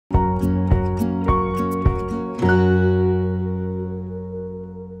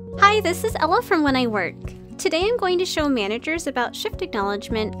Hi, this is Ella from When I Work. Today I'm going to show managers about shift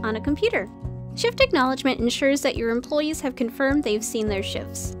acknowledgement on a computer. Shift acknowledgement ensures that your employees have confirmed they've seen their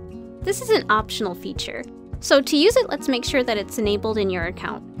shifts. This is an optional feature, so to use it, let's make sure that it's enabled in your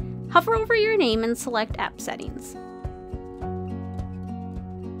account. Hover over your name and select App Settings.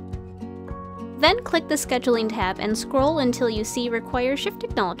 Then click the Scheduling tab and scroll until you see Require Shift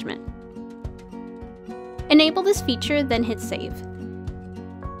Acknowledgement. Enable this feature, then hit Save.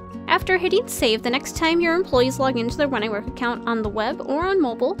 After hitting Save, the next time your employees log into their When I Work account on the web or on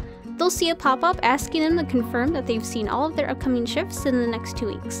mobile, they'll see a pop-up asking them to confirm that they've seen all of their upcoming shifts in the next 2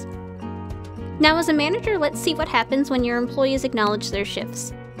 weeks. Now as a manager, let's see what happens when your employees acknowledge their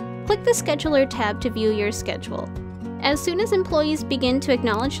shifts. Click the Scheduler tab to view your schedule. As soon as employees begin to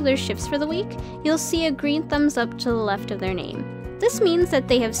acknowledge their shifts for the week, you'll see a green thumbs up to the left of their name. This means that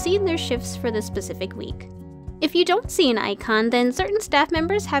they have seen their shifts for the specific week. If you don't see an icon, then certain staff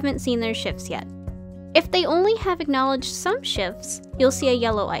members haven't seen their shifts yet. If they only have acknowledged some shifts, you'll see a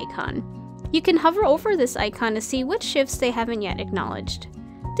yellow icon. You can hover over this icon to see which shifts they haven't yet acknowledged.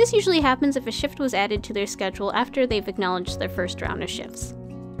 This usually happens if a shift was added to their schedule after they've acknowledged their first round of shifts.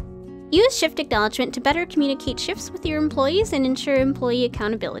 Use shift acknowledgement to better communicate shifts with your employees and ensure employee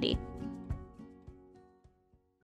accountability.